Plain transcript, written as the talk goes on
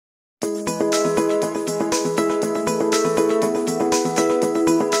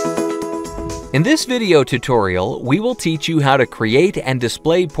In this video tutorial, we will teach you how to create and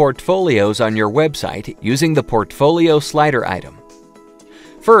display portfolios on your website using the Portfolio slider item.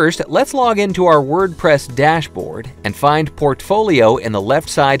 First, let's log into our WordPress dashboard and find Portfolio in the left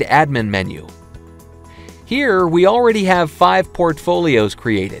side admin menu. Here, we already have 5 portfolios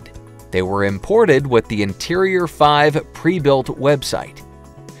created. They were imported with the Interior 5 pre-built website.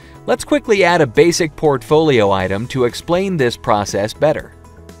 Let's quickly add a basic portfolio item to explain this process better.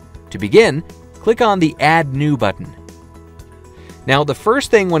 To begin, click on the Add New button. Now, the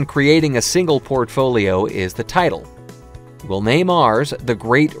first thing when creating a single portfolio is the title. We'll name ours The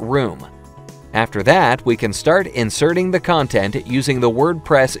Great Room. After that, we can start inserting the content using the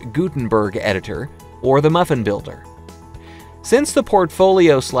WordPress Gutenberg editor or the Muffin Builder. Since the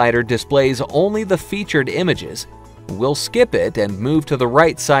portfolio slider displays only the featured images, we'll skip it and move to the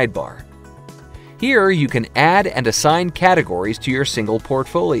right sidebar. Here, you can add and assign categories to your single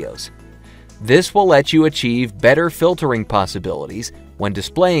portfolios. This will let you achieve better filtering possibilities when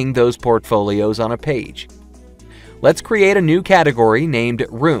displaying those portfolios on a page. Let's create a new category named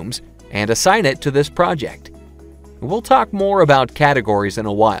Rooms and assign it to this project. We'll talk more about categories in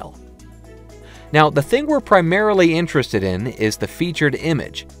a while. Now, the thing we're primarily interested in is the featured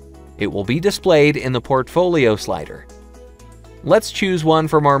image. It will be displayed in the portfolio slider. Let's choose one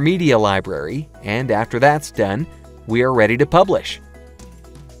from our media library, and after that's done, we are ready to publish.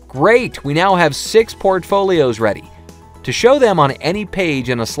 Great! We now have 6 portfolios ready. To show them on any page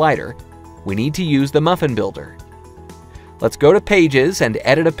in a slider, we need to use the Muffin Builder. Let's go to Pages and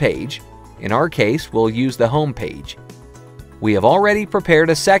edit a page. In our case, we'll use the home page. We have already prepared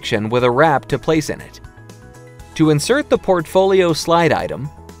a section with a wrap to place in it. To insert the portfolio slide item,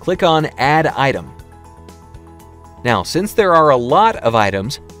 click on Add Item. Now, since there are a lot of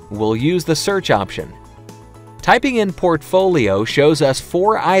items, we'll use the search option. Typing in Portfolio shows us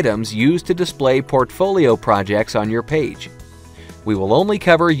 4 items used to display portfolio projects on your page. We will only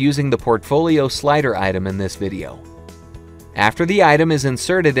cover using the portfolio slider item in this video. After the item is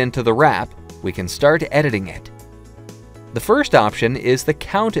inserted into the wrap, we can start editing it. The first option is the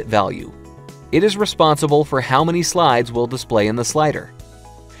count value. It is responsible for how many slides we'll display in the slider.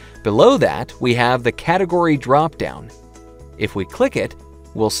 Below that, we have the category drop-down. If we click it,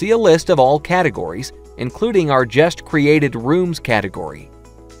 we'll see a list of all categories, including our just created Rooms category.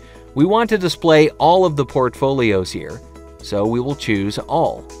 We want to display all of the portfolios here, so we will choose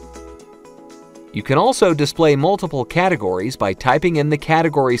All. You can also display multiple categories by typing in the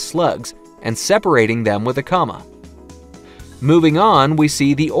category slugs and separating them with a comma. Moving on, we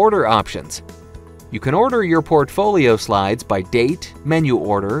see the order options. You can order your portfolio slides by date, menu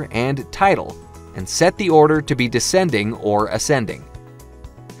order, and title, and set the order to be descending or ascending.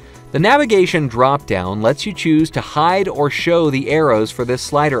 The navigation drop-down lets you choose to hide or show the arrows for this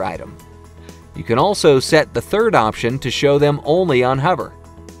slider item. You can also set the third option to show them only on hover.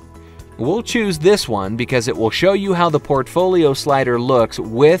 We'll choose this one because it will show you how the portfolio slider looks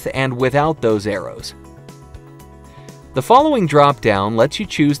with and without those arrows. The following drop-down lets you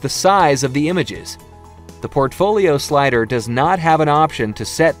choose the size of the images. The portfolio slider does not have an option to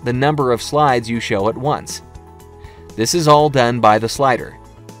set the number of slides you show at once. This is all done by the slider.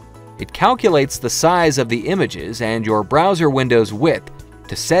 It calculates the size of the images and your browser window's width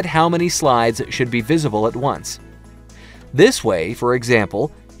to set how many slides should be visible at once. This way, for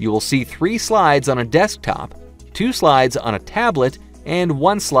example, you will see 3 slides on a desktop, 2 slides on a tablet, and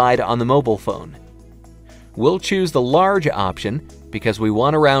 1 slide on the mobile phone. We'll choose the large option because we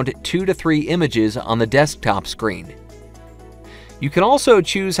want around 2 to 3 images on the desktop screen. You can also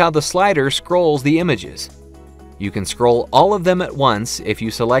choose how the slider scrolls the images. You can scroll all of them at once if you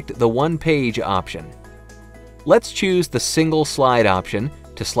select the One Page option. Let's choose the Single Slide option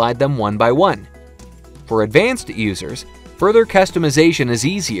to slide them one by one. For advanced users, further customization is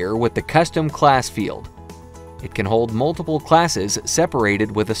easier with the Custom Class field. It can hold multiple classes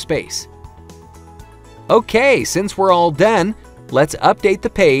separated with a space. Okay, since we're all done, let's update the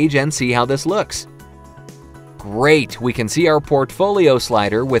page and see how this looks. Great, we can see our portfolio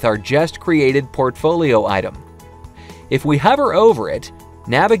slider with our just created portfolio item. If we hover over it,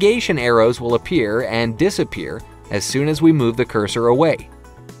 navigation arrows will appear and disappear as soon as we move the cursor away.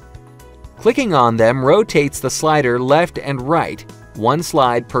 Clicking on them rotates the slider left and right, 1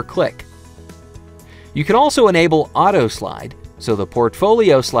 slide per click. You can also enable Auto Slide, so the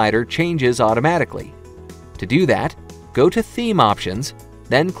portfolio slider changes automatically. To do that, go to Theme Options,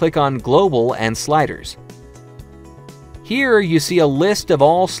 then click on Global and Sliders. Here you see a list of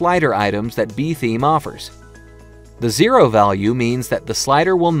all slider items that Betheme offers. The 0 value means that the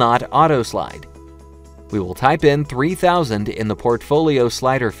slider will not auto-slide. We will type in 3000 in the portfolio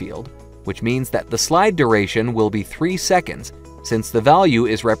slider field, which means that the slide duration will be 3 seconds since the value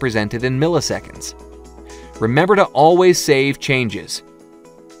is represented in milliseconds. Remember to always save changes.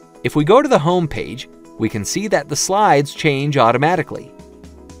 If we go to the home page, we can see that the slides change automatically.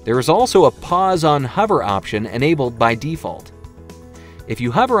 There is also a pause on hover option enabled by default. If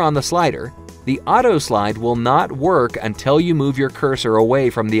you hover on the slider, the auto slide will not work until you move your cursor away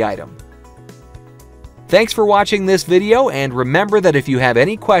from the item. Thanks for watching this video, and remember that if you have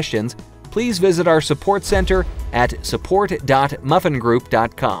any questions, please visit our support center at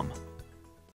support.muffingroup.com.